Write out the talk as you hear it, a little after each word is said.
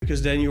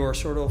because then you are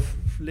sort of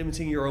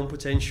limiting your own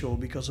potential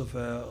because of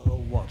a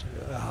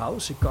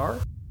house, a car.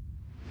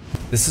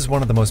 This is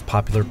one of the most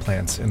popular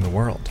plants in the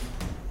world.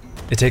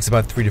 It takes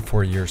about 3 to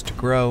 4 years to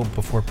grow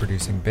before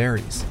producing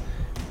berries,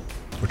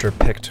 which are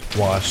picked,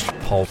 washed,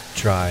 pulped,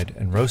 dried,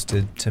 and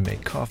roasted to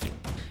make coffee.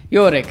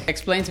 Yorick,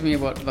 explain to me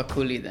what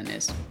Vakuli then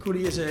is.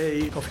 Vakuli is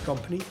a coffee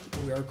company.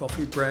 We are a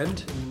coffee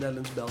brand in the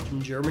Netherlands,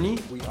 Belgium, Germany.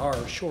 We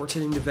are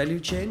shortening the value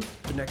chain,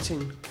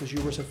 connecting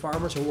consumers and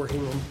farmers, and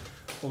working on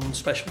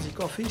specialty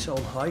coffee, so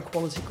on high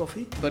quality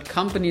coffee. But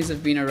companies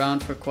have been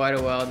around for quite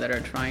a while that are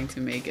trying to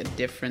make a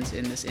difference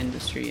in this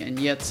industry, and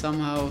yet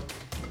somehow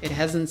it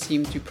hasn't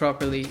seemed to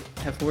properly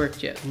have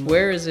worked yet.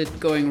 Where is it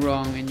going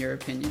wrong in your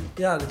opinion?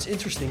 Yeah, that's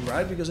interesting,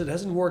 right? Because it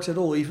hasn't worked at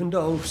all, even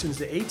though since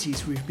the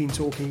 80s we've been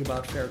talking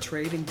about fair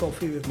trade in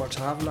coffee, with Max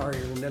Havelaar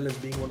here in the Netherlands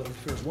being one of the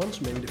first ones,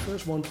 maybe the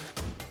first one.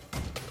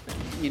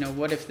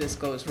 What if this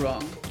goes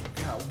wrong?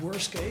 Yeah,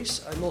 worst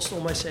case, I lost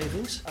all my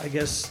savings. I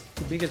guess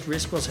the biggest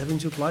risk was having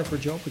to apply for a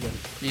job again.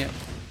 Yeah.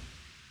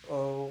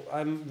 Oh,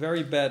 I'm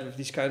very bad with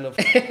these kind of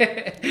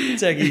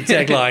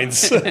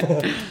taglines.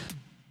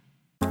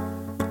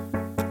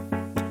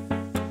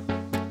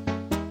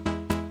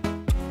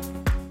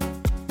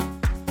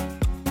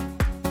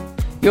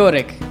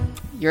 Yorick,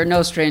 you're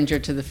no stranger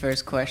to the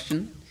first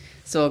question,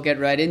 so I'll get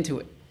right into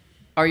it.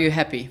 Are you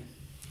happy?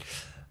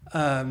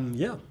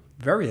 Yeah,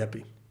 very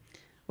happy.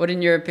 What,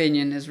 in your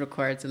opinion, is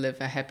required to live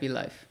a happy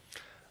life?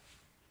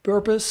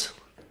 Purpose,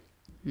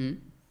 a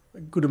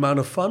good amount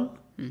of fun,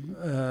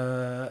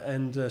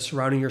 and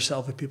surrounding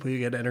yourself with people you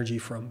get energy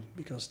from,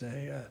 because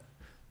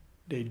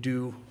they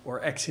do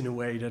or act in a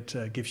way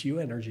that gives you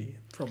energy.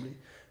 Probably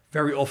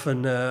very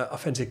often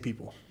authentic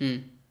people.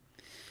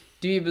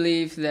 Do you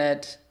believe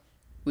that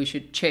we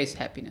should chase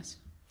happiness?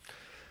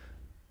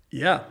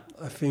 Yeah,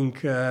 I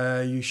think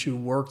you should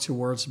work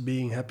towards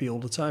being happy all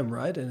the time,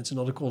 right? And it's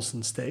not a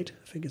constant state.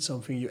 I think it's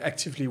something you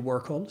actively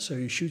work on, so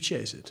you should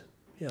chase it.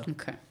 Yeah.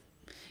 Okay.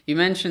 You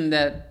mentioned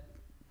that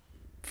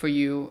for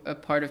you, a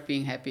part of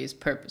being happy is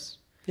purpose.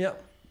 Yeah.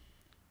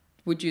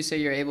 Would you say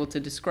you're able to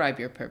describe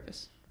your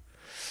purpose?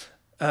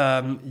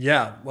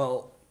 Yeah,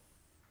 well,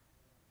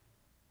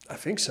 I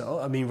think so.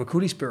 I mean,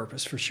 Vakuli's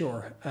purpose for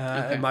sure.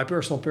 Okay. And my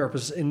personal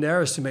purpose in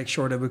there is to make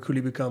sure that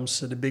Vakuli becomes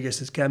the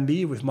biggest it can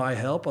be with my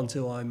help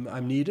until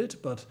I'm needed.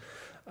 But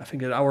I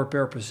think that our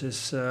purpose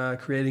is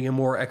creating a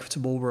more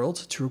equitable world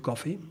through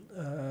coffee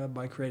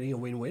by creating a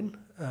win-win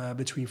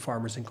between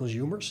farmers and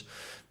consumers,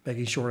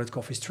 making sure that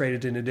coffee is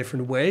traded in a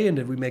different way and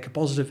that we make a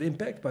positive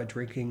impact by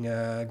drinking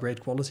great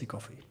quality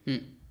coffee.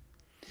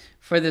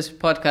 For this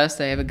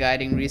podcast, I have a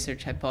guiding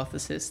research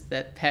hypothesis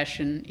that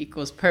passion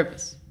equals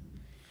purpose.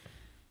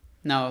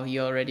 Now, you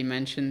already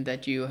mentioned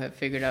that you have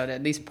figured out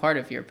at least part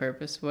of your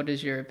purpose. What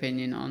is your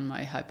opinion on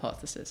my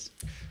hypothesis?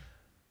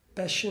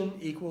 Passion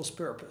equals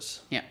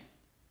purpose. Yeah.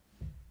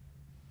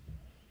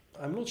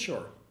 I'm not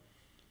sure.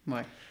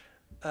 Why?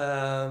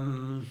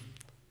 I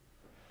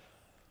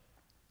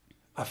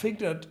think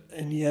that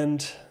in the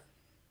end,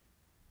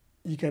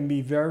 you can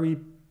be very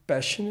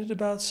passionate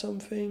about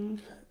something,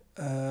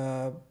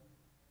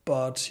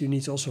 but you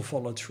need to also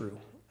follow through.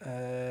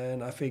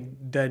 And I think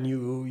then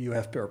you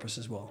have purpose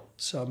as well.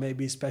 So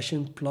maybe it's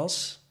passion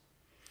plus.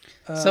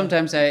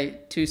 Sometimes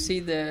test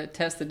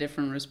the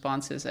different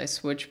responses, I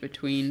switch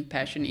between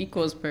passion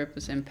equals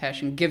purpose and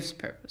passion gives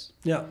purpose.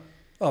 Yeah.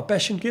 Well,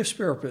 passion gives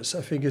purpose,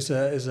 I think is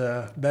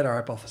a better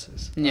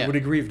hypothesis. Yeah. I would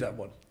agree with that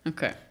one.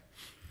 Okay.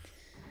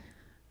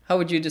 How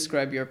would you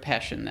describe your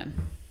passion then?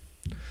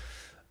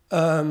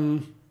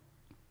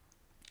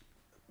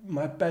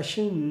 My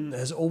passion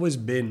has always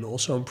been,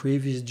 also in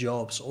previous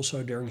jobs,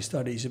 also during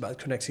studies, about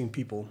connecting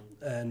people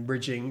and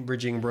bridging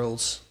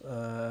worlds.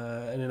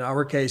 And in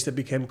our case, that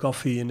became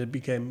coffee, and it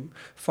became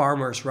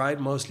farmers, right?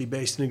 Mostly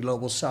based in the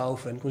global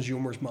south, and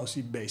consumers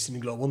mostly based in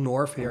the global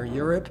north here in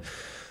Europe.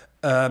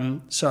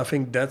 So I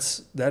think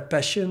that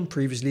passion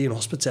previously in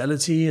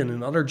hospitality and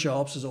in other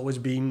jobs has always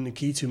been the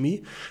key to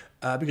me.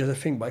 Because I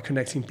think by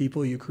connecting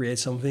people, you create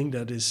something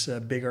that is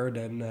bigger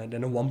than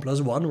a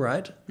 1+1,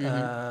 right?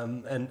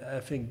 And I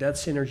think that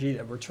synergy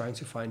that we're trying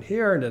to find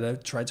here, and that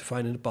I've tried to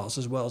find in the past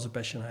as well, is a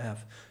passion I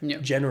have.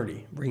 Yep.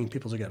 Generally, bringing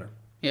people together.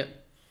 Yep.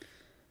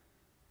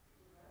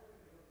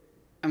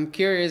 I'm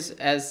curious,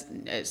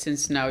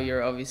 since now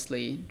you're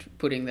obviously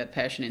putting that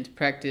passion into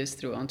practice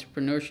through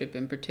entrepreneurship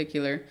in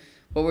particular,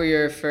 what were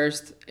your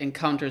first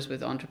encounters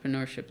with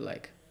entrepreneurship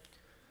like?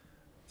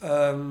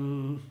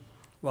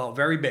 Well,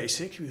 very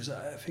basic, because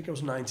I think I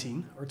was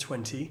 19 or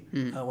 20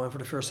 when for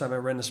the first time I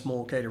ran a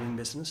small catering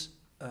business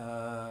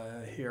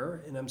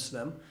here in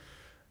Amsterdam.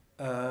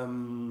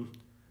 And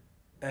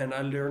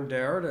I learned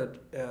there that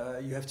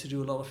you have to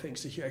do a lot of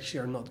things that you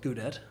actually are not good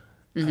at,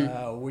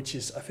 which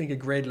is, I think, a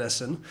great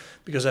lesson,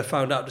 because I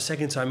found out the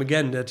second time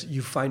again that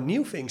you find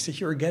new things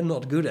that you're again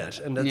not good at.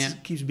 And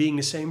that keeps being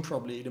the same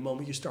probably the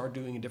moment you start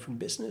doing a different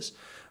business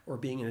or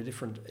being in a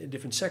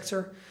different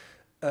sector.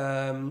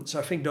 So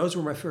I think those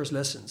were my first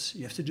lessons.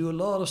 You have to do a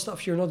lot of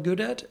stuff you're not good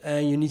at,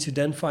 and you need to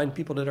then find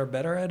people that are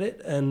better at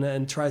it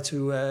and try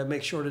to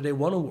make sure that they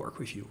want to work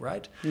with you,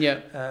 right?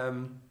 Yeah.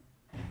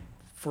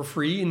 for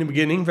free in the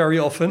beginning very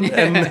often,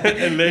 and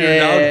later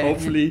down,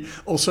 hopefully,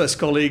 also as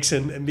colleagues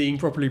and being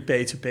properly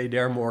paid to pay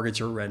their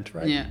mortgage or rent,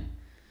 right? Yeah.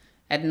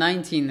 At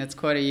 19, that's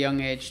quite a young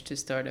age to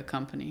start a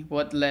company.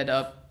 What led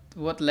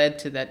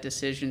to that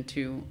decision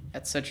to,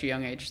 at such a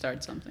young age,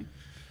 start something?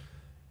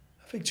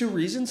 I think 2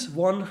 reasons.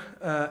 One,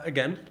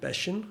 again,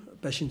 passion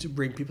to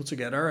bring people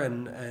together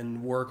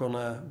and work on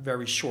a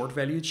very short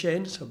value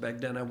chain. So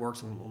back then I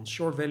worked on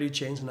short value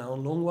chains and now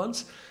on long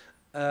ones.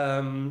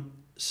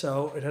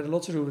 So it had a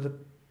lot to do with the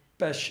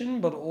passion,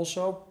 but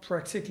also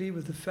practically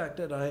with the fact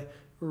that I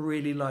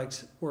really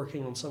liked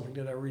working on something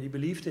that I really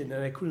believed in,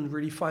 and I couldn't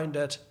really find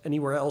that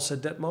anywhere else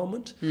at that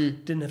moment.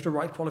 Didn't have the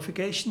right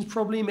qualifications,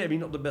 probably, maybe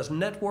not the best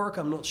network,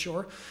 I'm not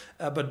sure.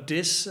 But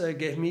this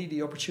gave me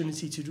the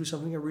opportunity to do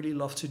something I really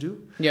love to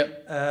do.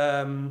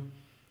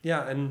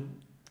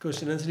 And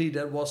coincidentally,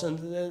 that was an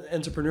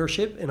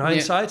entrepreneurship. In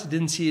hindsight, I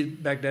didn't see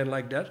it back then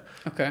like that.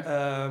 Okay.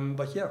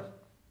 But yeah,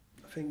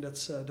 I think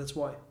that's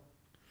why.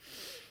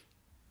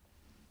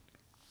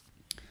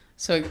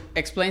 So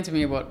explain to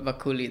me what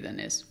Vakuli then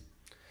is.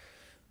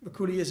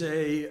 Vakuli is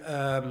a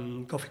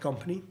coffee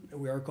company.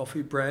 We are a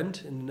coffee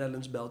brand in the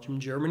Netherlands, Belgium,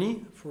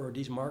 Germany for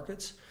these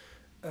markets,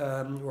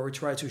 where we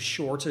try to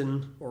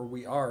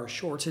we are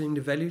shortening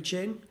the value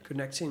chain,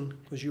 connecting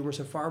consumers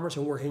and farmers,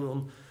 and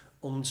working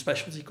on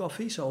specialty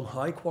coffee, so on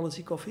high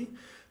quality coffee,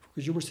 for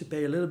consumers to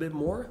pay a little bit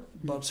more,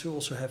 but to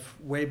also have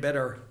way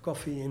better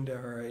coffee in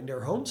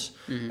their homes,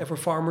 and for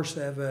farmers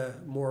to have a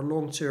more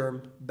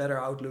long-term, better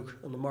outlook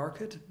on the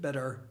market,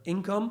 better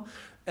income,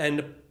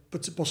 and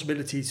the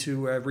possibility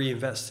to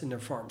reinvest in their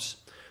farms.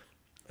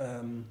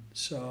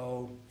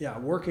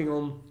 Working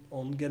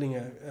on getting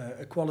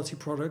a quality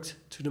product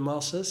to the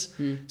masses,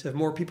 to have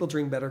more people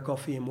drink better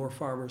coffee and more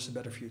farmers a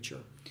better future.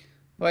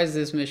 Why is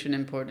this mission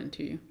important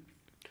to you?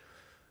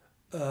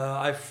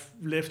 I've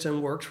lived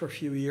and worked for a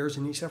few years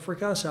in East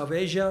Africa, South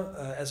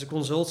Asia, as a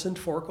consultant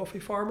for coffee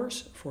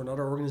farmers for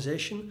another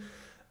organization.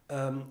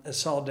 And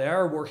saw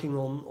there working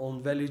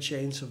on value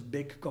chains of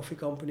big coffee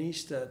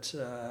companies that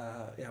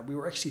we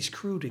were actually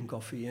screwed in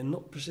coffee, and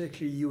not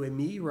particularly you and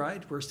me,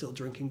 right? We're still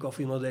drinking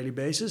coffee on a daily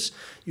basis.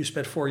 You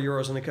spend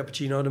 €4 on a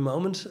cappuccino at the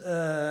moment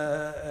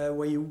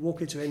when you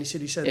walk into any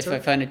city center. If I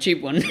find a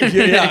cheap one.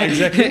 Yeah,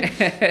 exactly.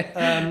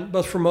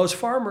 But for most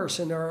farmers,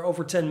 and there are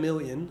over 10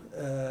 million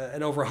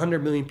and over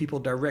 100 million people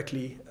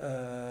directly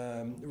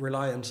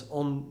reliant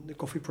on the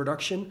coffee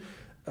production,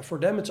 for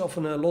them it's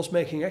often a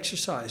loss-making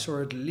exercise,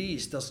 or at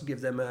least doesn't give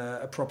them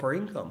a proper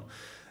income,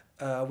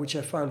 which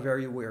I found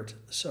very weird.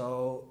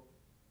 So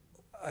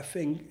I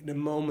think the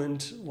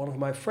moment one of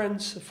my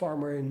friends, a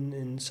farmer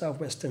in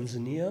southwest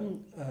Tanzania,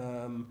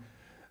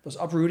 was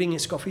uprooting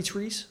his coffee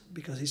trees,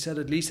 because he said,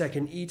 at least I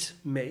can eat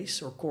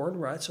maize or corn,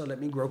 right? So let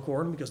me grow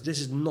corn, because this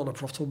is not a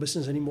profitable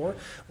business anymore.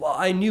 Well,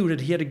 I knew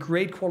that he had a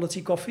great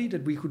quality coffee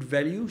that we could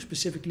value,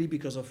 specifically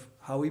because of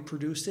how he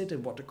produced it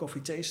and what the coffee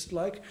tasted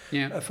like.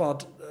 I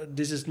thought,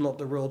 this is not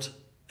the world,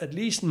 at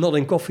least not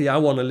in coffee, I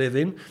want to live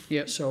in.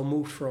 So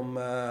moved from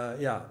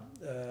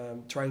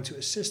trying to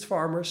assist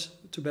farmers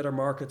to better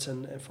markets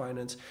and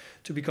finance,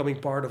 to becoming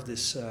part of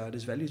this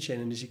value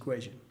chain and this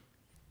equation.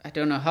 I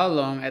don't know how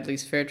long, at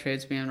least fair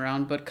trade's been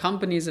around, but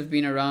companies have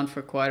been around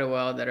for quite a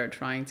while that are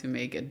trying to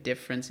make a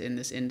difference in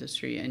this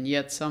industry, and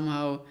yet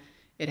somehow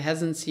it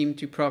hasn't seemed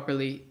to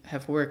properly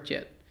have worked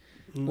yet.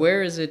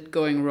 Where is it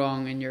going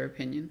wrong, in your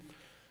opinion?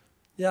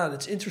 Yeah,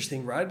 that's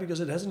interesting, right? Because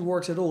it hasn't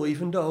worked at all,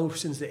 even though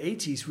since the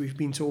 80s we've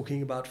been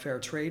talking about fair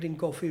trade in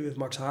coffee, with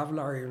Max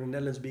Havelaar here in the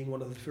Netherlands being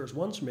one of the first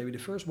ones, maybe the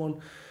first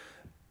one.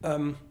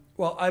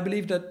 Well, I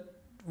believe that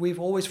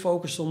we've always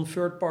focused on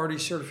third-party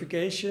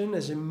certification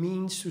as a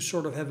means to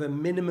sort of have a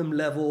minimum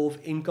level of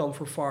income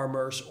for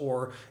farmers,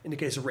 or in the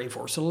case of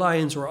Rainforest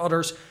Alliance or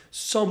others,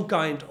 some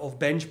kind of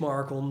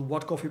benchmark on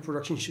what coffee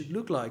production should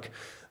look like.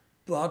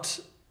 But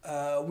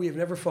we have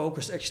never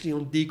focused actually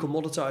on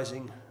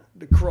decommoditizing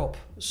the crop.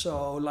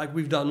 So like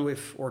we've done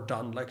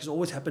like it's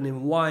always happened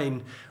in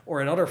wine or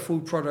in other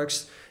food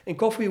products. In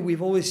coffee,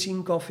 we've always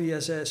seen coffee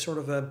as a sort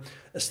of a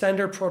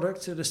standard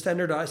product, the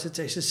standardized, it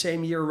tastes the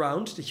same year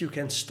round, that you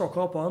can stock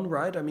up on,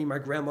 right? I mean, my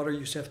grandmother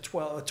used to have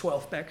 12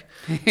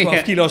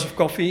 kilos of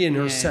coffee in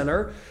her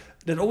cellar.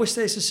 That always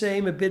tastes the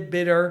same, a bit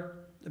bitter,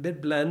 a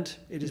bit bland.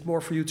 It is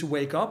more for you to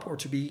wake up or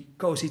to be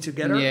cozy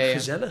together,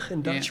 gezellig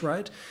in Dutch,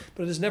 right?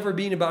 But it has never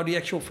been about the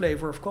actual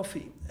flavor of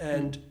coffee.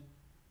 And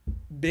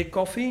big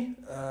coffee,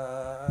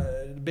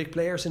 big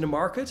players in the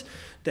market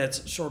that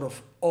sort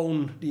of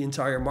own the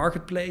entire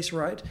marketplace,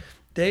 right?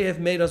 They have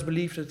made us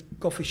believe that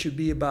coffee should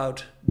be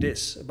about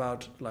this,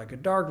 about like a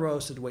dark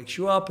roast that wakes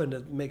you up and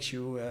that makes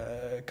you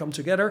come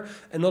together,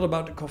 and not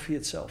about the coffee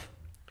itself.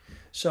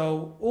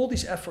 So all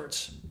these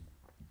efforts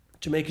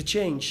to make a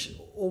change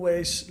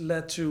always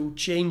led to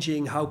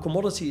changing how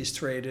commodity is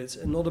traded,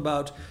 and not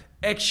about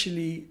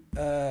actually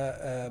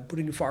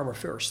putting the farmer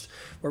first,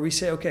 where we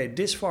say, okay,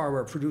 this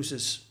farmer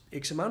produces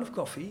X amount of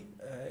coffee.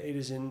 It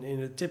is in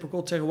a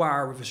typical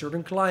terroir with a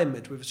certain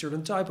climate, with a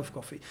certain type of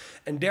coffee.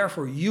 And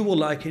therefore you will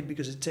like it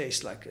because it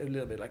tastes like a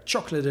little bit like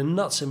chocolate and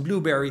nuts and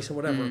blueberries and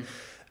whatever.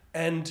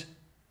 And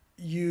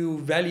you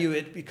value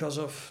it because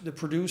of the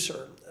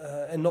producer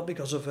and not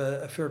because of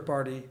a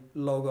third-party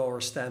logo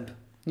or stamp.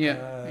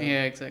 Yeah,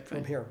 exactly.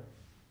 From here.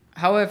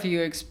 How have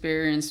you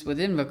experienced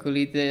within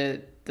Vakuli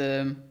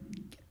the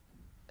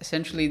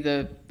essentially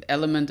the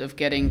element of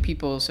getting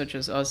people such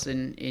as us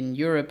in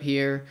Europe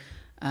here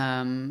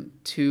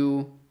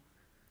to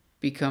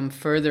become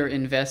further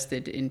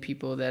invested in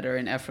people that are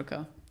in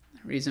Africa?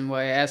 The reason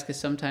why I ask is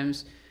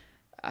sometimes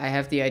I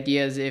have the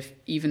idea as if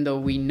even though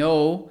we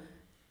know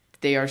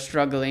they are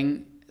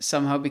struggling,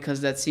 somehow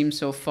because that seems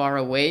so far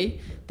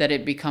away that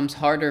it becomes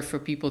harder for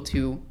people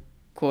to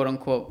quote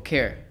unquote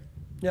care.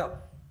 Yeah,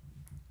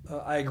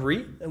 I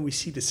agree, and we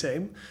see the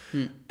same.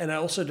 And I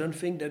also don't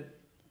think that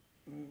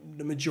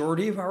the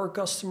majority of our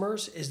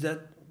customers is that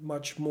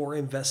much more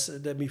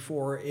invested than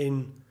before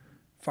in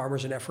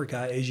farmers in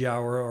Africa, Asia,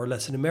 or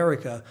Latin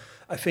America.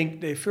 I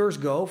think they first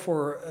go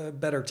for a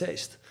better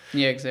taste.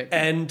 Yeah, exactly.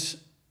 And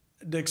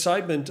the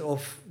excitement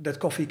of that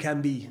coffee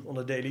can be on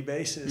a daily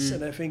basis.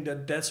 And I think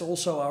that that's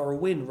also our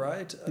win,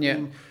 right? I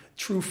mean,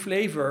 through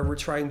flavor, we're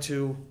trying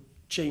to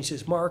change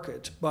this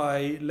market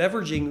by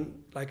leveraging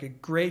like a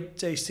great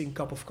tasting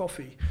cup of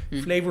coffee,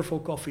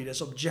 flavorful coffee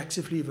that's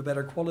objectively of a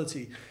better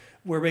quality.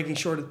 We're making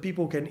sure that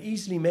people can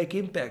easily make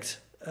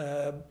impact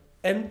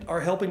and are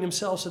helping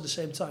themselves at the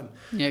same time.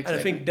 Yeah, exactly. And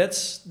I think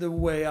that's the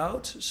way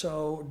out.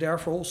 So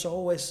therefore also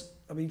always,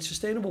 I mean,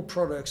 sustainable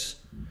products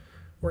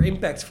or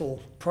impactful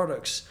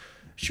products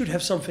should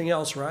have something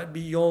else, right?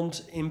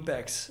 Beyond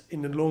impact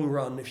in the long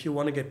run, if you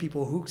want to get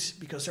people hooked,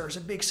 because there's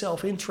a big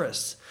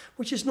self-interest,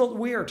 which is not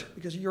weird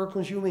because you're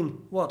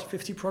consuming,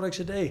 50 products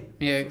a day?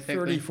 Yeah, exactly.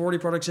 30, 40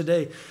 products a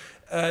day.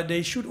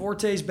 They should or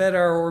taste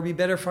better or be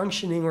better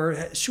functioning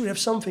or should have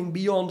something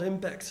beyond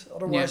impact.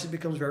 Otherwise, it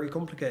becomes very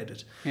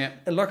complicated. Yeah.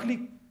 And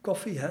luckily,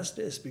 coffee has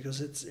this because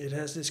it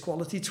has this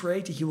quality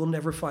trait that you will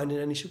never find in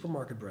any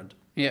supermarket brand.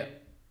 Yeah.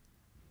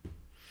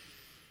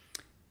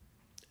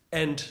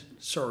 And,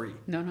 sorry,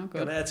 No, go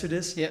can I add to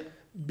this? Yeah.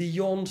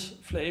 Beyond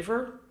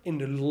flavor, in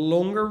the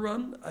longer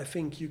run, I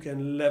think you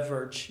can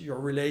leverage your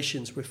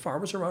relations with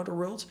farmers around the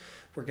world.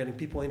 We're getting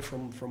people in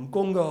from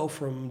Congo,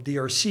 from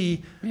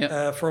DRC,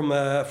 from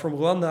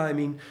Rwanda, I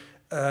mean,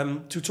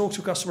 to talk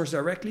to customers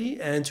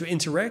directly and to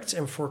interact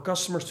and for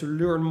customers to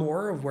learn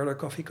more of where their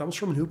coffee comes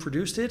from and who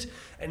produced it.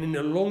 And in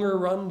the longer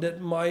run,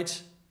 that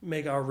might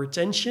make our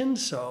retention,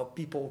 so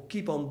people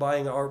keep on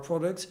buying our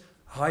product,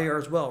 higher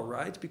as well,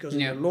 right? Because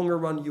in the longer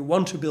run, you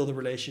want to build a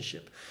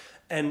relationship.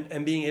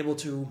 And being able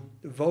to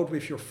vote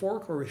with your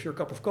fork or with your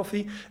cup of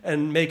coffee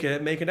and make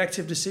an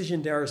active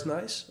decision there is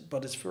nice,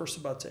 but it's first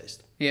about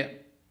taste. Yeah.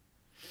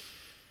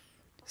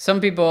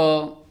 Some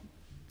people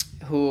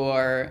who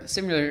are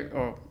similar,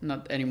 or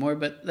not anymore,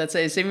 but let's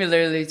say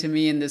similarly to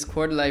me in this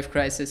quarter life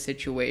crisis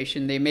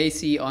situation, they may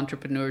see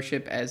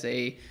entrepreneurship as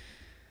a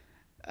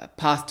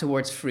path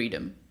towards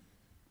freedom.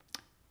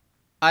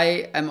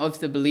 I am of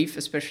the belief,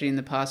 especially in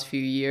the past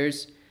few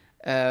years,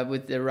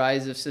 with the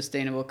rise of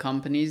sustainable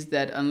companies,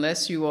 that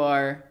unless you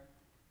are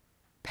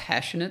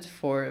passionate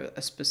for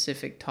a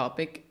specific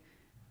topic,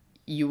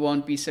 you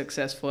won't be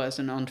successful as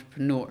an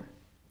entrepreneur.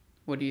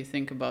 What do you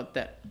think about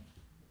that?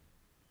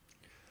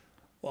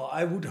 Well,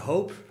 I would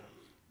hope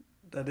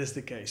that is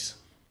the case.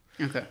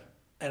 Okay.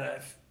 And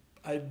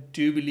I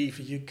do believe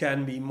that you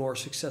can be more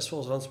successful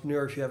as an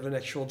entrepreneur if you have an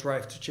actual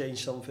drive to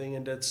change something,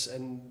 and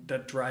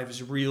that drive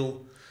is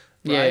real,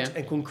 right,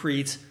 and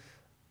concrete.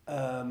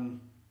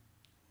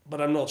 But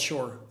I'm not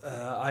sure.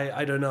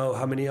 I don't know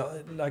how many,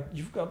 like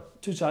you've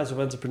got two types of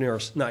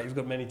entrepreneurs. No, you've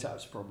got many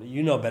types probably.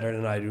 You know better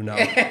than I do now.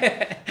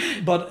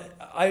 But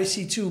I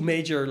see two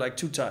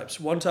types.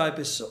 One type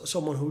is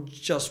someone who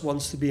just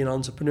wants to be an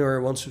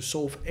entrepreneur, wants to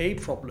solve a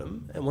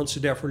problem and wants to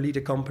therefore lead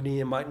a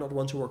company and might not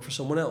want to work for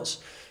someone else.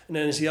 And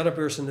then there's the other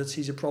person that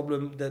sees a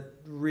problem that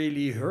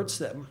really hurts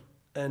them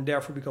and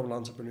therefore become an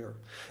entrepreneur.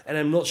 And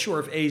I'm not sure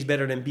if A is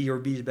better than B or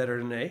B is better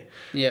than A.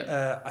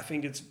 Yeah. I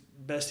think it's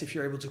best if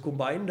you're able to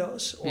combine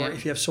those, or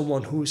if you have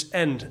someone who's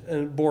a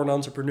born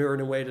entrepreneur in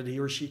a way that he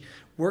or she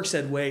works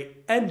that way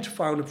and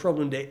found a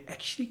problem they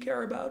actually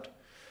care about.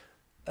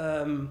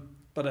 So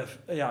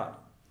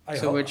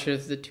which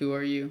of the two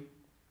are you?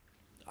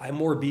 I'm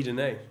more B than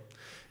A,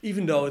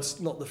 even though it's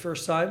not the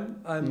first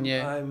time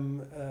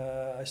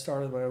I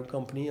started my own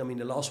company. I mean,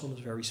 the last one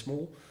was very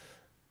small.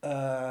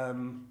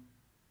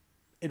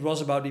 It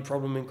was about the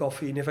problem in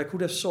coffee, and if I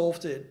could have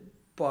solved it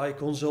by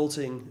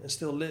consulting and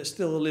still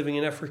living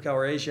in Africa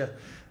or Asia,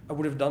 I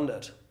would have done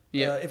that.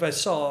 If I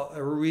saw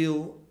a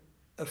real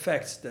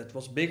effect that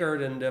was bigger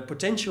than the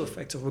potential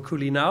effect of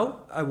Vakuli now,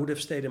 I would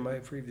have stayed in my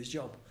previous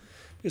job.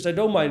 Because I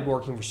don't mind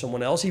working for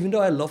someone else, even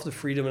though I love the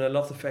freedom and I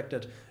love the fact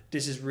that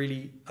this is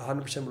really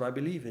 100% what I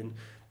believe in.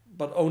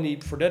 But only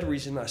for that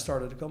reason I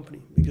started a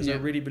company, because I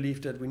really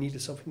believed that we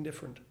needed something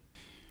different.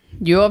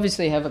 You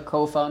obviously have a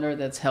co-founder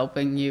that's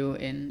helping you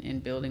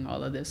in building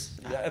all of this.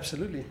 Yeah,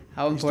 absolutely.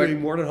 He's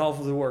doing more than half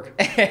of the work.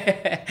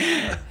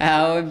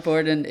 How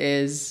important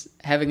is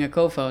having a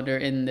co-founder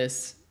in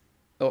this,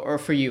 or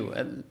for you?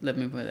 Let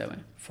me put it that way.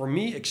 For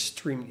me,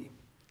 extremely.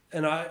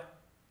 And I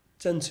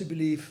tend to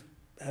believe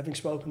having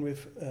spoken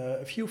with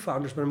a few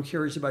founders, but I'm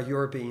curious about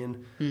your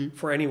opinion.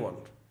 For anyone,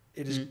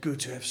 it is good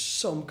to have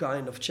some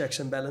kind of checks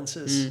and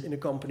balances in a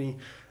company.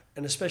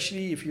 And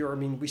especially if you're,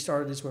 we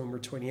started this when we were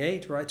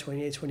 28, right?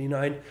 28,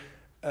 29.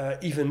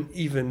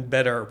 Even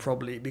better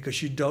probably,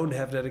 because you don't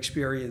have that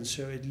experience.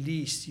 So at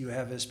least you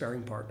have a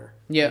sparring partner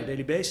on a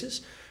daily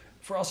basis.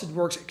 For us, it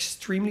works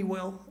extremely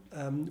well.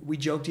 We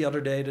joked the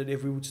other day that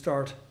if we would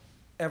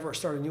ever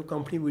start a new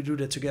company, we do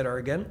that together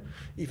again,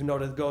 even though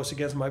that goes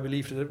against my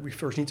belief that we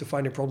first need to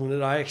find a problem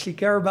that I actually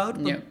care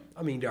about. But,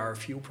 there are a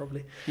few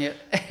probably.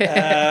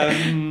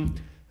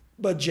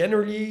 But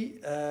generally,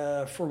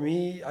 for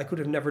me, I could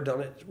have never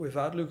done it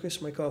without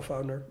Lucas, my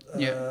co-founder,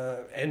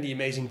 and the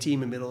amazing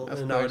team in middle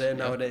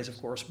nowadays, of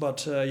course.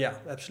 But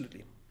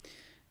absolutely.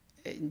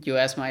 You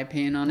asked my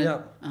opinion on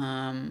it.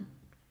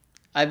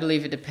 I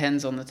believe it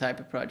depends on the type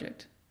of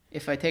project.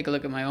 If I take a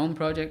look at my own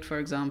project, for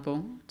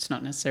example, it's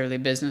not necessarily a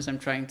business I'm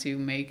trying to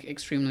make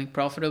extremely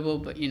profitable,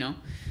 but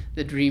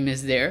the dream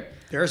is there.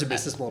 There is a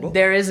business model.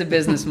 There is a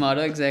business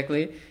model,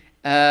 exactly.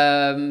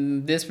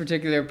 This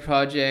particular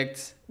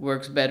project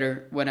works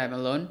better when I'm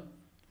alone.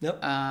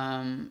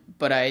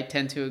 But I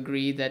tend to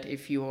agree that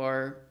if you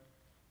are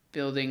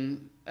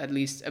building at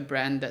least a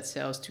brand that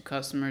sells to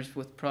customers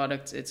with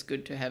products, it's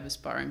good to have a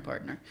sparring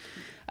partner.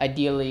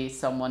 Ideally,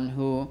 someone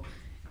who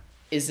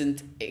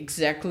isn't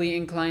exactly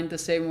inclined the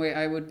same way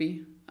I would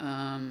be.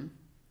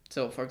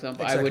 So, for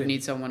example, I would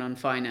need someone on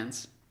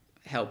finance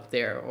help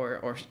there,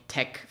 or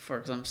tech, for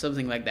example,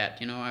 something like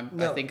that.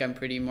 I think I'm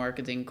pretty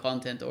marketing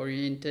content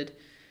oriented,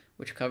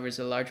 which covers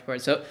a large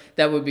part. So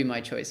that would be my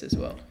choice as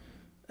well.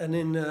 And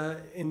in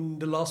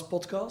the last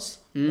podcast,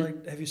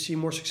 have you seen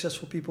more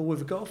successful people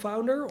with a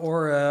co-founder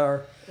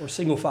or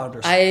single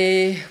founders?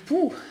 It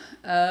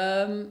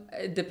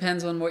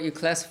depends on what you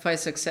classify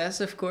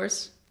success, of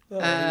course. You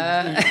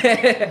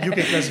can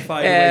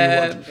classify it the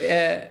way you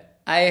want.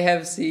 I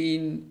have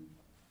seen.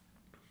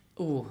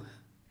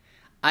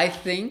 I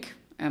think,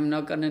 I'm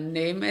not going to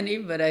name any,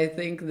 but I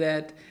think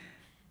that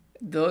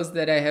those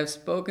that I have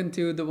spoken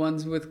to, the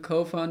ones with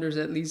co-founders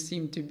at least,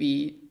 seem to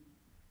be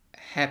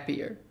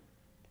happier.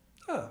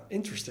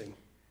 Interesting.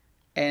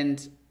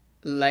 And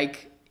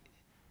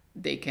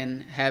they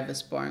can have a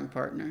sparring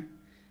partner.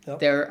 Yep.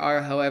 There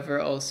are, however,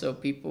 also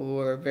people who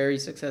are very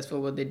successful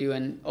at what they do,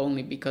 and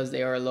only because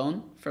they are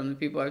alone, from the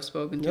people I've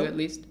spoken to at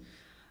least.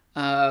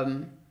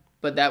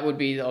 But that would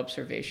be the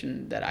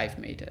observation that I've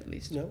made, at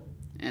least. No.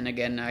 And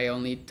again, I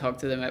only talked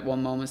to them at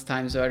one moment's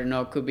time, so I don't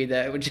know, it could be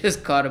that we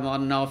just caught them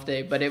on an off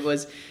day, but it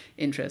was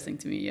interesting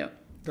to me,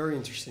 Very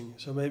interesting.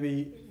 So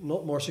maybe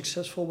not more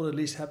successful, but at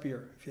least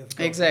happier if you have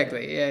a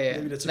Exactly,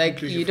 Maybe that's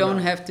a you don't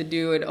have to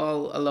do it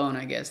all alone,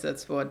 I guess.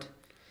 That's what...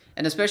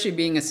 And especially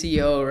being a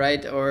CEO,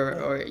 right?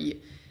 Or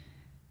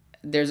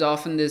there's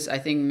often this, I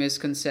think,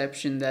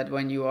 misconception that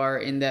when you are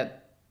in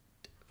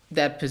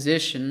that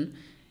position,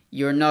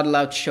 you're not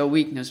allowed to show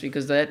weakness,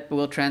 because that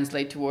will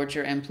translate towards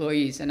your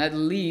employees. And at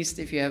least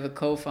if you have a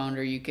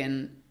co-founder, you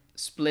can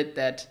split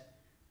that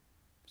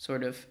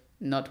sort of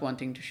not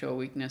wanting to show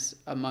weakness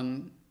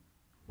among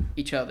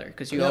each other,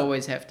 because you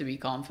always have to be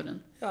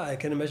confident. Yeah, I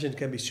can imagine it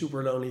can be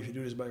super lonely if you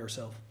do this by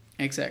yourself.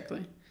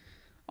 Exactly.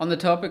 On the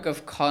topic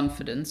of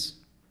confidence,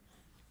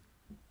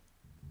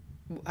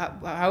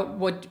 how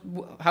would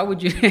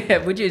you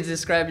would you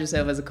describe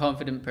yourself as a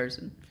confident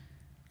person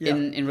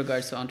in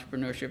regards to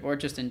entrepreneurship, or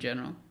just in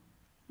general?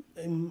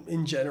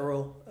 In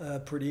general,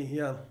 pretty,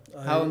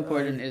 How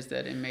important is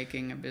that in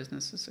making a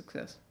business a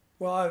success?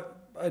 Well,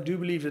 I do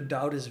believe that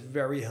doubt is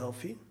very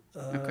healthy,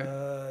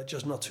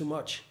 just not too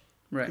much.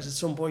 Right. Because at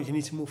some point you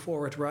need to move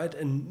forward, right?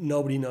 And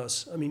nobody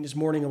knows. This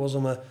morning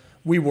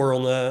we were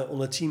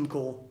on a team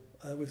call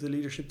with the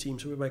leadership team,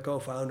 so with my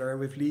co-founder and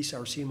with Lisa,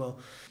 our CMO.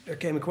 There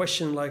came a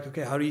question like,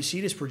 okay, how do you see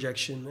this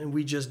projection? And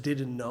we just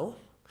didn't know.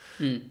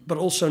 But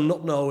also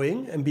not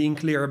knowing and being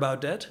clear about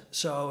that.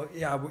 So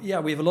we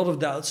have a lot of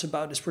doubts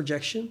about this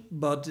projection,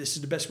 but this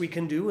is the best we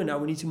can do, and now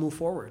we need to move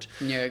forward.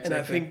 Yeah, exactly. And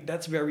I think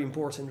that's very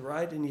important,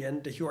 right? In the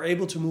end, that you are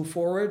able to move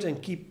forward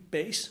and keep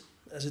pace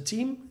as a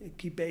team,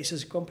 keep pace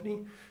as a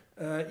company,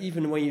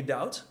 even when you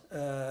doubt.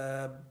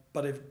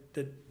 But if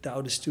the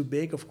doubt is too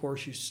big, of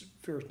course, you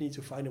first need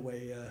to find a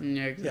way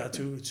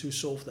to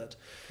solve that.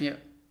 Yeah.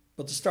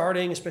 But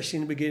starting, especially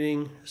in the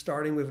beginning,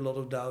 starting with a lot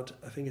of doubt,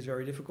 I think is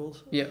very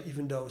difficult. Yeah.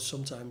 Even though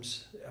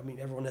sometimes,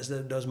 everyone has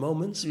those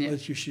moments,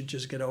 but you should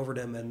just get over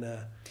them and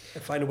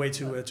find a way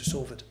to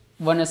solve it.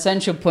 One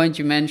essential point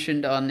you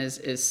mentioned on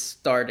is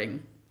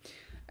starting.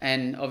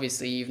 And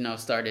obviously you've now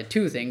started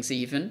two things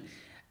even.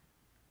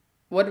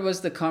 What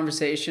was the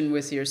conversation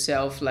with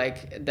yourself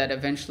like that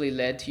eventually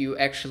led to you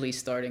actually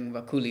starting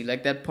Wakuli?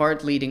 Like that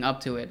part leading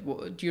up to it.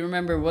 Do you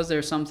remember, was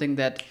there something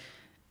that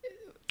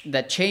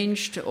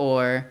changed,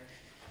 or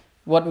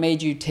what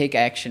made you take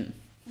action?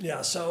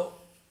 Yeah, so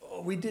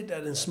we did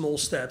that in small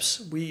steps.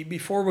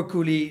 Before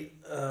Wakuli,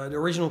 the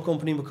original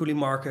company, Wakuli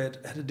Market,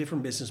 had a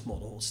different business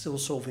model, still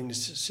solving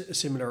this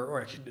similar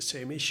or actually the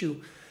same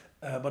issue.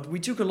 But we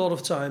took a lot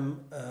of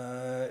time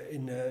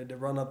in the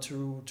run-up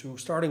to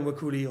starting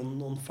Wakuli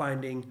on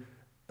finding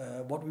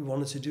what we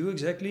wanted to do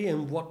exactly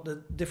and what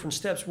the different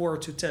steps were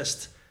to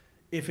test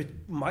if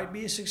it might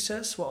be a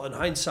success. Well, in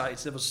hindsight,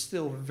 that was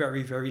still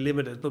very, very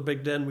limited. But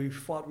back then, we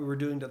thought we were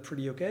doing that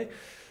pretty okay.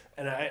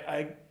 And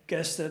I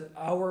guess that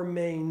our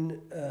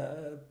main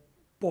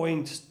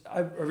point, I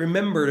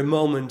remember the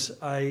moment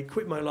I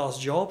quit my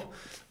last job,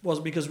 was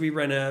because we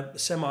ran a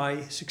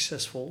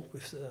semi-successful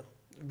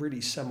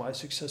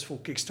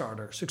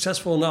Kickstarter.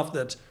 Successful enough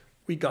that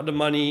we got the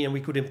money and we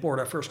could import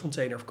our first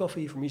container of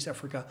coffee from East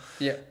Africa.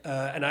 Yeah.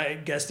 And I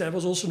guess that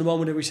was also the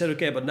moment that we said,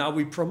 okay, but now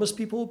we promised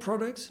people a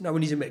product. Now we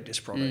need to make this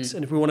product.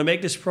 And if we want to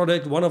make this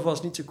product, one of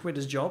us needs to quit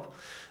his job.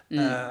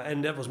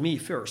 And that was me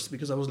first,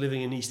 because I was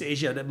living in East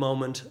Asia at that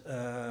moment,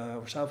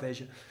 or South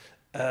Asia.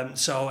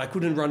 So I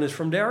couldn't run it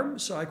from there.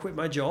 So I quit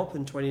my job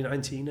in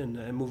 2019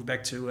 and moved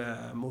back to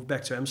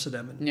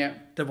Amsterdam. And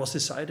that was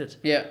decided.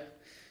 Yeah.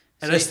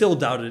 And so I still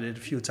doubted it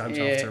a few times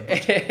after.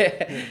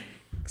 But,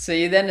 So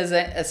you then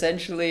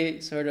essentially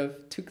sort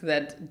of took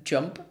that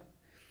jump.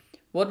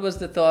 What was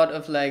the thought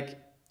of like,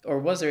 or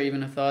was there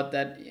even a thought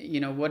that,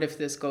 what if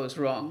this goes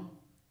wrong?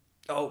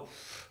 Oh,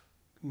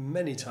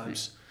 many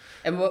times.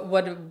 And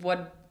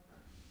what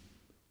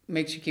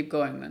makes you keep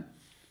going then?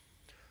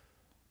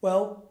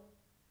 Well,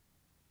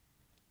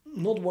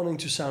 not wanting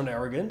to sound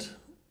arrogant.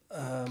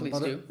 Please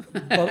do.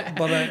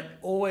 but I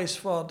always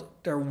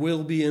thought there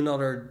will be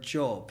another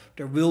job.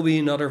 There will be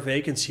another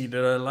vacancy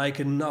that I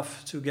like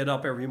enough to get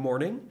up every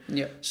morning.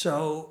 Yeah.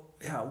 So,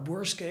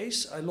 worst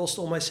case, I lost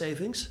all my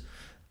savings.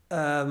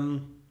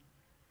 And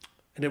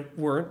it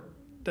weren't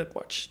that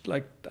much.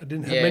 Like, I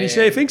didn't have many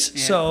savings.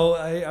 Yeah. So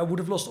I would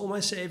have lost all my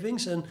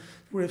savings and it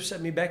would have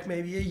set me back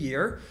maybe a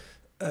year.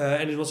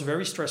 And it was a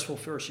very stressful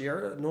first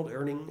year, not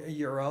earning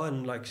 €1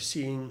 and like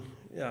seeing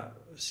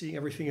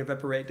everything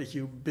evaporate that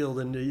you built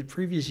in the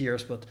previous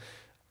years. But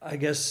I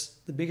guess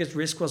the biggest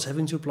risk was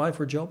having to apply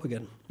for a job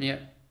again. Yeah.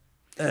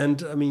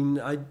 And I mean,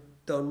 I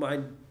don't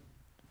mind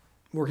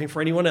working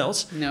for anyone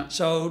else. No.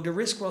 So the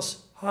risk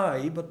was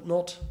high, but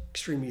not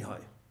extremely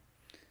high.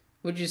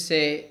 Would you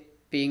say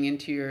being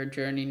into your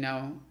journey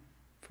now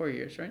 4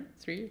 years, right?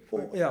 3,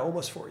 4?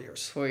 Almost 4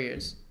 years. 4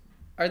 years.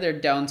 Are there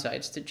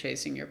downsides to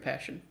chasing your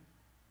passion?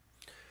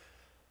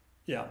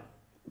 Yeah.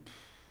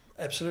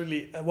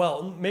 Absolutely.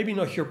 Well, maybe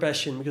not your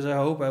passion, because I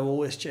hope I will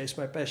always chase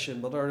my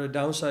passion. But are there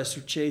downsides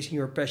to chasing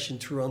your passion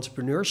through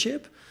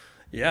entrepreneurship?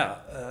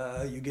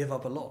 Yeah, you give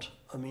up a lot.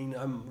 I mean,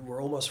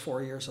 we're almost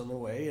 4 years on the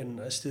way,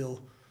 and I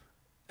still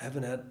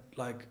haven't had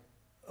like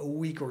a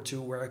week or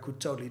two where I could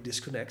totally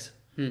disconnect.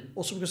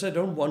 Also because I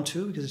don't want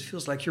to, because it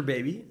feels like your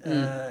baby,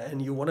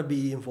 and you want to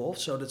be involved.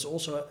 So it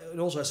also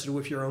has to do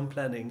with your own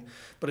planning,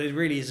 but it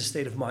really is a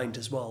state of mind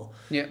as well.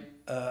 Yeah.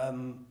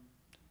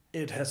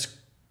 It has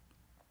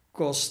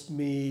cost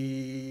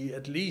me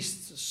at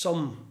least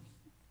some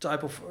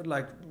type of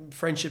like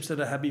friendships that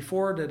I had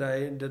before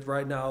that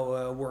right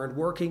now weren't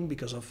working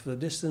because of the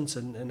distance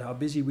and how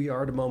busy we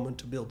are at the moment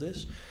to build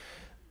this.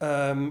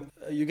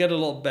 You get a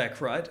lot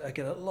back, right? I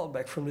get a lot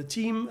back from the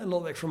team, a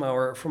lot back from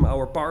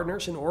our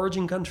partners in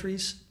origin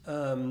countries.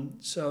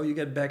 So you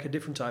get back a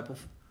different type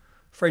of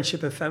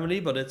friendship and family,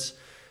 but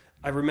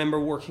I remember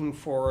working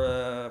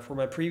for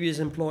my previous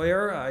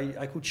employer.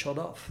 I could shut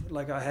off.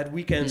 Like I had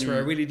weekends where I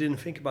really didn't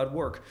think about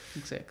work.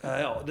 Exactly.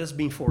 That's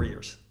been 4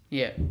 years.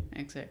 Yeah,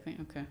 exactly.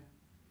 Okay.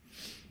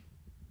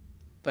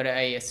 But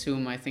I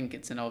think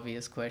it's an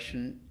obvious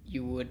question.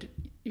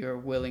 You're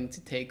willing to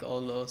take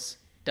all those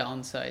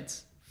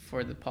downsides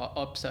for the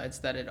upsides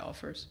that it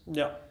offers.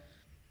 Yeah.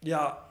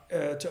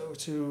 I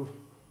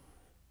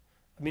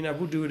mean, I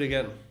would do it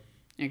again.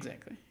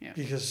 Exactly. Yeah.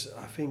 Because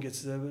I think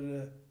it's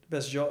the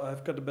best job.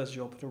 I've got the best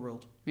job in the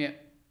world. Yeah.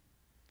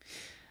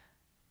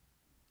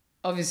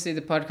 Obviously,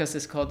 the podcast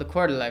is called The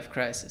Quarter Life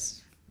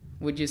Crisis.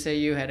 Would you say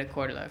you had a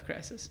quarter life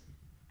crisis?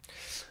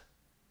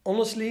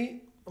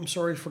 Honestly, I'm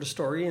sorry for the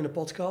story in the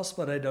podcast,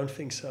 but I don't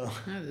think so.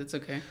 No, that's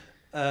okay.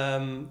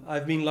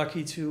 I've been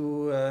lucky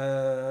to,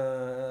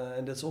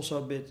 and that's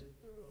also a bit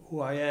who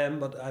I am,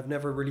 but I've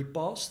never really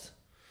paused.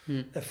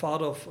 A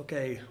thought of,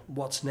 okay,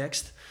 what's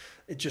next?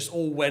 It just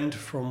all went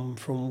from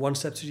one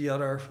step to the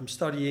other, from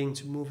studying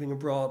to moving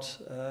abroad,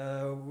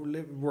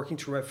 working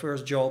through my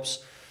first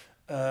jobs.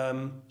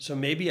 So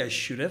maybe I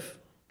should have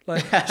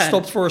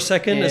stopped for a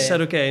second and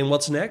said, okay, and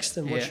what's next?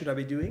 And what should I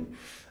be doing?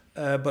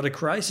 But a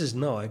crisis,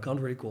 no, I can't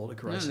really call it a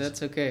crisis. No,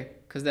 that's okay,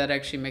 because that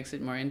actually makes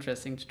it more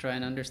interesting to try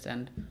and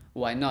understand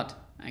why not,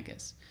 I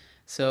guess.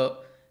 So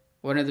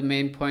one of the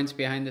main points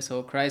behind this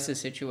whole crisis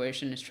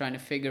situation is trying to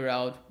figure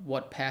out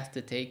what path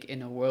to take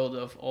in a world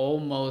of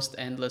almost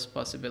endless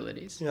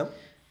possibilities. Yep.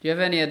 Do you have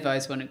any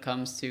advice when it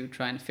comes to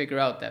trying to figure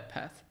out that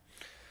path?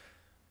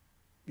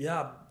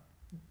 Yeah,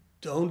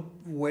 don't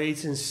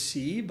wait and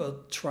see,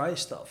 but try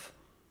stuff.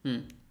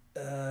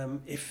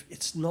 If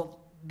it's not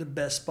the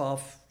best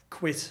path,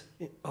 quit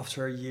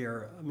after a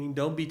year. I mean,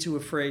 don't be too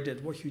afraid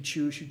that what you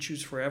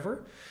choose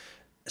forever.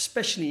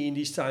 Especially in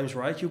these times,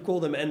 right? You call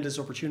them endless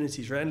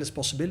opportunities or endless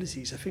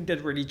possibilities. I think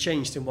that really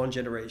changed in one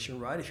generation,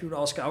 right? If you would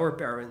ask our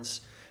parents,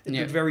 it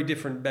looked very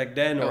different back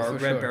then, or our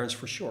grandparents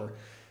for sure.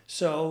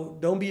 So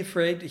don't be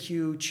afraid that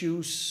you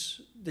choose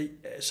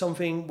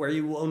something where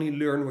you will only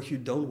learn what you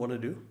don't want to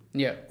do.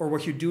 Yeah. Or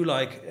what you do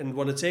like and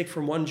want to take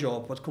from one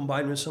job, but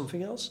combine with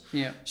something else.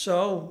 Yeah.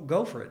 So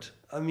go for it.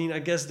 I mean, I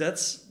guess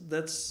that's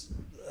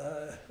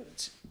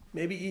it's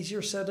maybe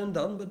easier said than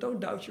done, but don't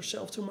doubt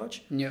yourself too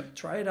much. Yeah.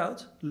 Try it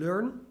out.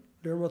 Learn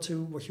what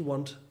you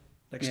want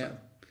next time.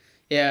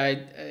 Yeah,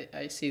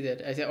 I see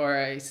that.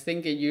 I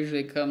think it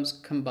usually comes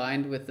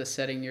combined with the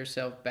setting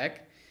yourself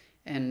back,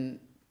 and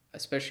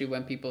especially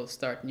when people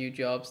start new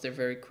jobs, they're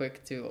very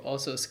quick to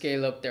also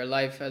scale up their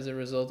life as a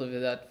result of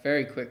that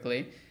very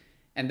quickly.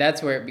 And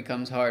that's where it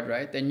becomes hard,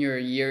 right? Then you're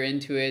a year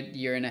into it,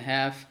 year and a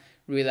half,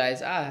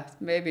 realize,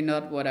 maybe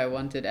not what I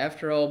wanted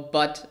after all,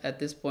 but at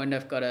this point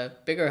I've got a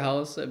bigger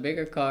house, a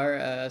bigger car,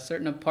 a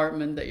certain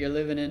apartment that you're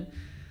living in.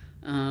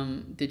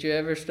 Did you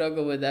ever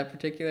struggle with that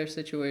particular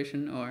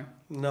situation, or?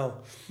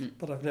 No,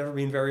 but I've never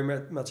been very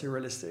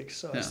materialistic.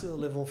 So I still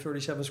live on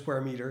 37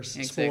 square meters,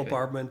 small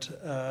apartment,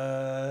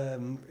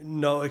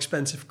 no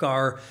expensive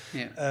car,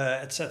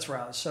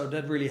 etc. So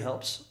that really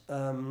helps.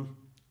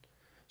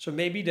 So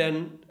maybe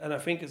then, and I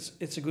think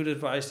it's a good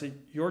advice that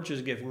you're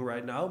just giving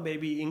right now,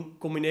 maybe in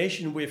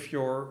combination with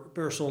your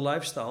personal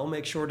lifestyle,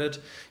 make sure that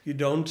you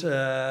don't,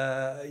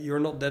 you're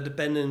not that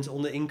dependent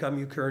on the income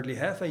you currently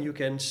have, and you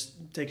can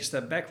take a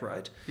step back,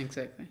 right?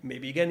 Exactly.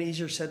 Maybe again,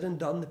 easier said than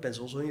done, depends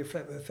also on your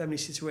family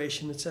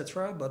situation,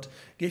 etc. But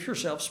give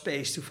yourself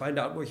space to find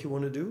out what you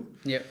want to do.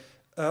 Yeah.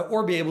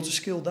 Or be able to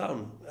scale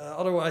down.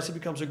 Otherwise, it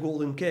becomes a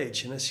golden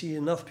cage. And I see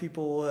enough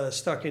people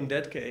stuck in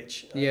that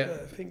cage. I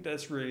think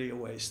that's really a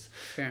waste.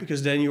 Fair.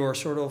 Because then you are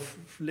sort of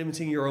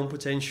limiting your own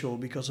potential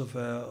because of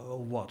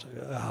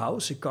a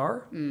house, a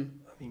car? I mean,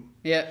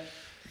 yeah.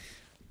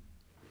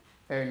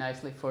 Very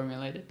nicely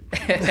formulated.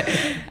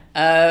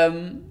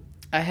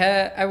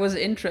 I was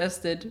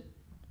interested,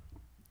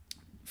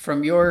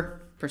 from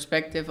your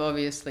perspective,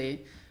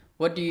 obviously,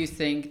 what do you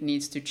think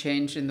needs to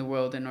change in the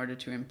world in order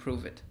to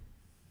improve it?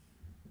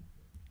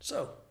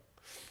 So,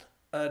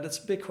 that's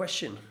a big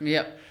question.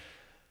 Yeah.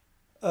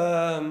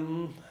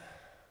 Well,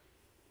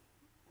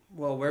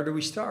 where do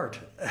we start?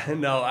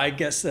 No, I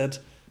guess that...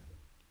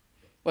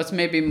 What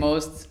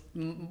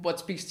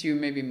speaks to you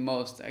maybe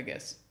most, I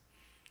guess?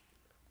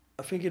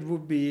 I think it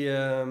would be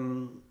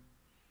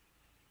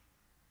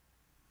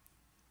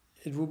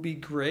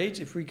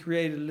great if we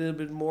create a little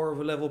bit more of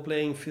a level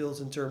playing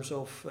field in terms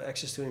of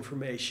access to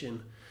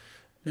information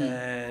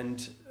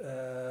and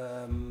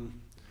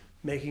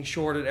making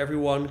sure that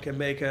everyone can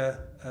make a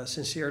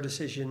sincere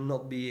decision,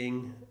 not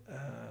being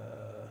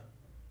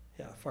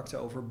fucked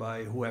over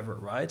by whoever,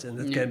 right? And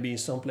that can be in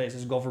some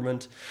places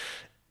government,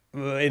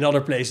 in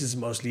other places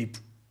mostly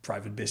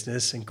private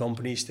business and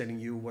companies telling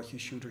you what you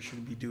should or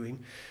shouldn't be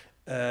doing,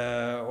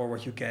 or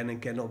what you can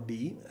and cannot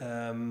be.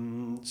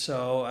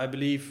 So I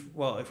believe,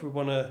 well, if we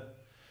want to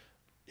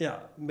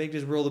make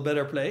this world a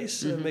better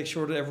place, make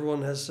sure that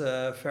everyone has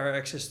fair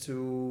access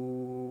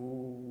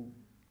to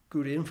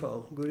good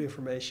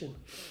information.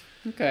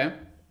 Okay.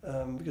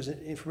 Because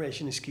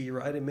information is key,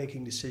 right, in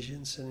making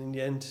decisions. And in the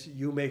end,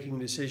 you making a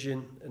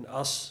decision and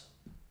us,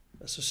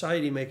 a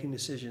society making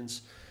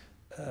decisions,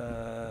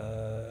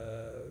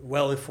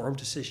 well-informed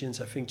decisions,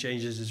 I think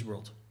changes this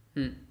world.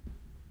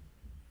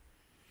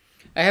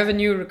 I have a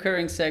new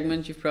recurring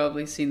segment, you've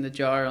probably seen the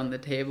jar on the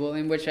table,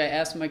 in which I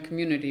ask my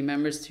community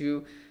members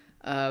to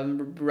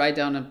write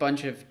down a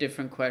bunch of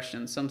different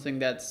questions, something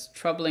that's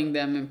troubling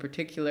them in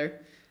particular.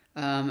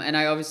 And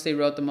I obviously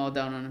wrote them all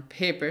down on a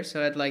paper,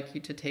 so I'd like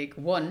you to take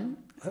one.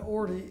 I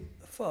already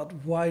thought,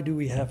 why do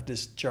we have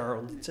this jar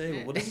on the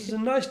table? Well, this is a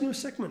nice new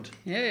segment.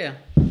 Yeah.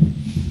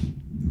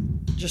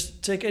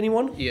 Just take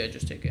anyone? Yeah,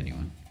 just take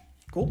anyone.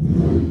 Cool.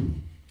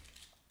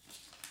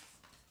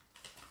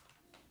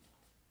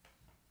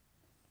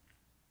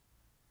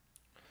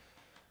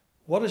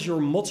 What is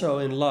your motto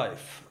in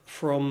life?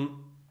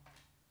 From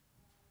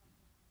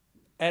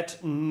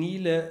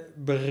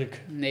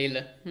 @Nieleberg.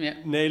 Nele, yeah.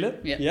 Nele?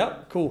 Yeah.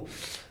 Yeah, cool.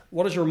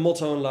 What is your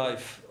motto in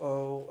life?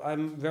 Oh,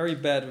 I'm very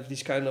bad with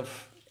these kind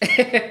of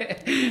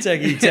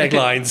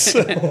taglines.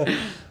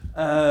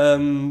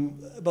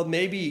 But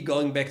maybe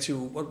going back to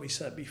what we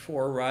said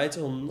before, right,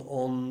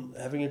 on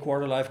having a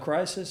quarter-life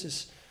crisis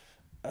is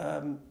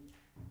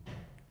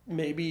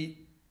maybe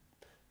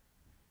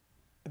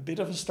a bit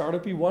of a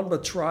startup-y one,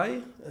 but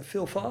try and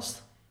fail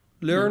fast.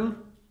 Learn,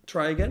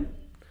 try again.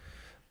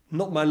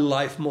 Not my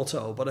life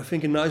motto, but I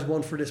think a nice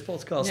one for this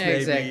podcast. Yeah, maybe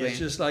exactly. It's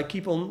just like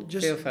keep on,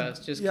 just feel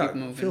fast, just keep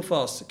moving. Feel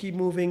fast, keep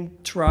moving,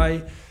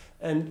 try,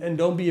 and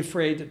don't be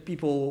afraid that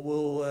people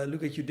will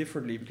look at you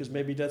differently, because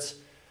maybe that's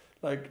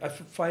like I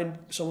find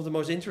some of the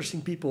most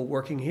interesting people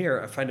working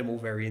here. I find them all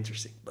very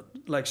interesting, but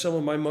like some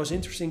of my most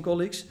interesting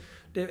colleagues,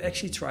 they've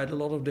actually tried a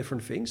lot of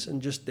different things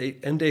and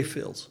they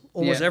failed.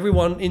 Almost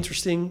everyone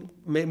interesting,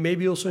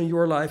 maybe also in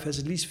your life, has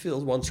at least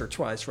failed once or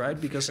twice, right?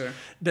 Because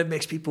that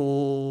makes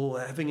people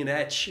having an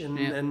edge and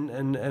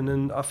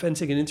an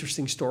authentic and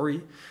interesting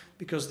story,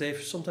 because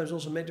they've sometimes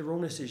also made the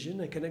wrong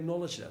decision and can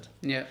acknowledge that.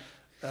 Yeah.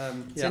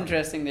 It's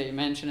interesting that you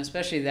mention,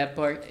 especially that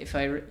part,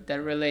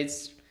 that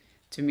relates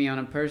to me on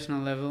a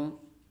personal level,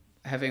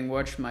 having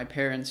watched my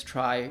parents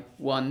try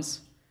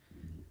once,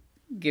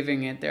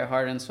 giving it their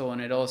heart and soul,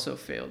 and it also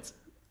failed.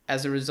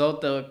 As a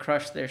result, they'll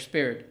crush their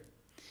spirit,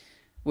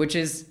 which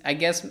is, I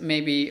guess,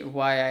 maybe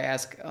why I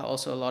ask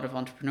also a lot of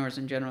entrepreneurs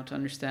in general to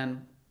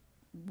understand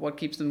what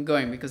keeps them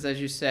going. Because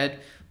as you said,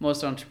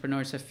 most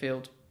entrepreneurs have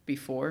failed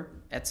before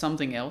at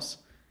something else.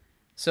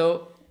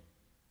 So,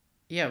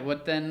 yeah,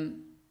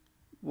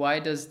 why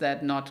does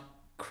that not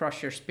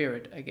crush your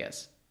spirit, I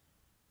guess?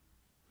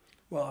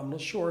 Well, I'm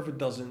not sure if it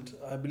doesn't.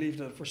 I believe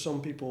that for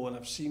some people, and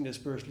I've seen this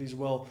personally as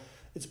well,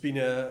 it's been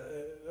a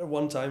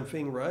one-time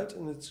thing, right?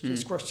 And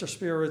it's crushed their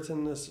spirit,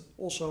 and it's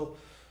also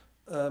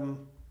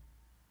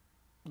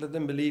let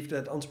them believe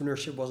that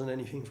entrepreneurship wasn't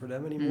anything for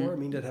them anymore. I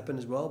mean, that happened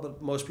as well,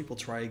 but most people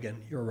try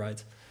again. You're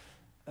right.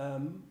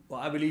 Well,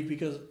 I believe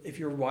because if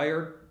you're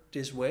wired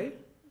this way,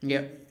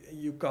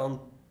 you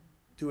can't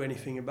do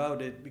anything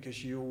about it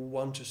because you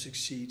want to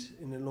succeed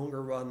in the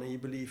longer run, and you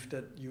believe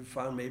that you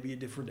found maybe a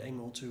different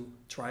angle to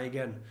try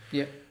again.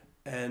 Yeah.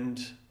 And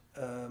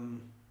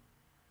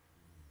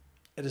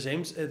at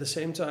the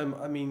same time,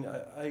 I mean,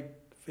 I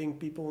think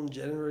people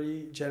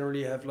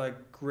generally have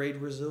like great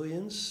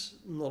resilience,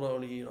 not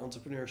only in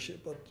entrepreneurship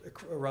but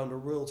around the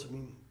world. I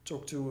mean,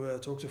 talk to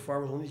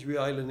farmers on each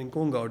island in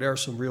Congo.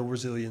 There's some real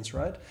resilience,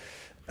 right?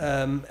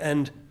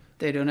 And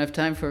they don't have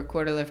time for a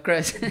quarter-life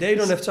crisis. They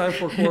don't have time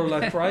for a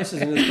quarter-life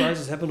crisis, and this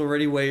crisis happened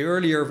already way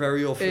earlier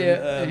very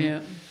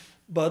often.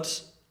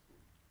 But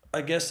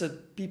I guess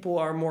that people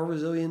are more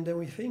resilient than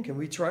we think, and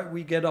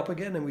we get up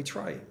again and we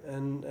try.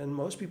 And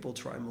most people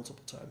try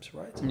multiple times,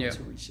 right?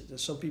 To reach it.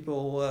 Some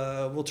people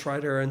will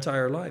try their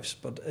entire lives,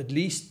 but at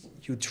least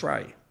you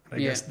try. I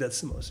guess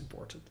that's the most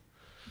important.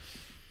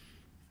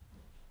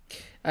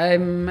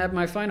 I'm at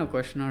my final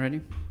question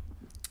already.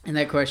 And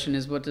that question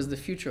is, what does the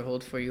future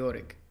hold for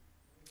Yorick?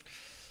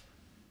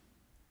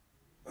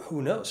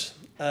 Who knows?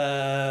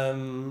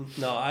 No,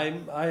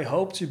 I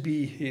hope to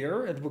be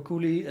here at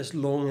Wakuli as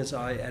long as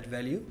I add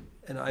value,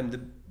 and I'm the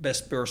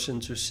best person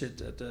to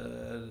sit at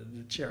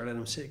the chair that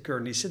I'm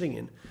currently sitting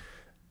in.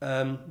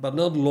 But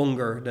not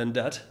longer than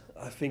that.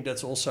 I think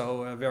that's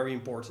also very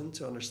important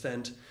to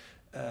understand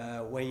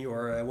when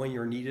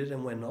you're needed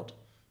and when not,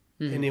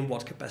 and in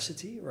what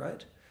capacity,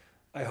 right?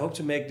 I hope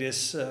to make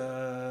this,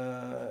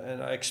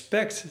 and I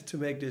expect to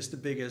make this the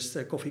biggest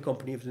coffee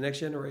company of the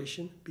next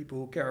generation. People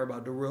who care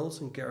about the world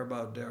and care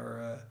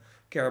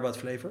about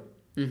flavor.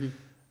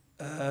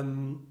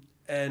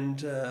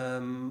 And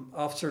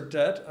after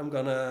that, I'm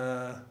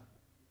gonna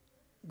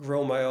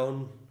grow my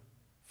own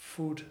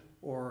food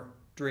or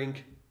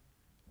drink,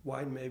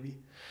 wine maybe,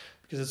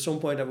 because at some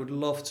point I would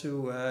love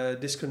to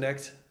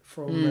disconnect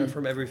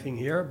from everything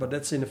here, but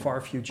that's in the far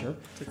future.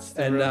 That's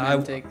the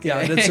romantic.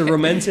 That's a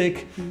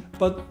romantic,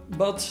 but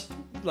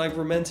like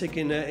romantic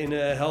in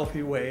a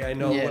healthy way. I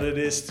know what it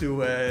is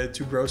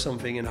to grow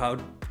something and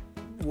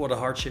what a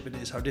hardship it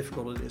is, how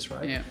difficult it is,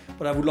 right? Yeah.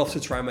 But I would love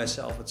to try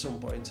myself at some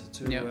point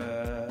to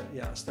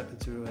step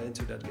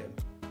into that game.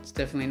 It's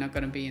definitely not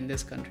going to be in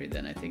this country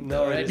then, I think.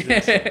 No, right? It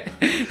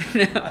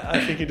isn't. No. I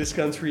think in this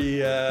country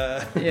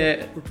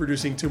we're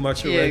producing too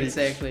much already. Yeah,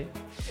 exactly.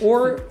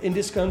 Or in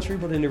this country,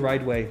 but in the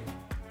right way.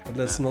 But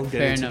let's not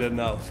get into that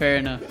now. Fair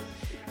enough.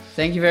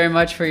 Thank you very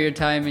much for your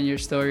time and your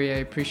story. I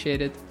appreciate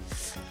it.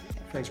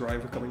 Thanks, Ryan,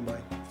 for coming by.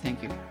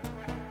 Thank you.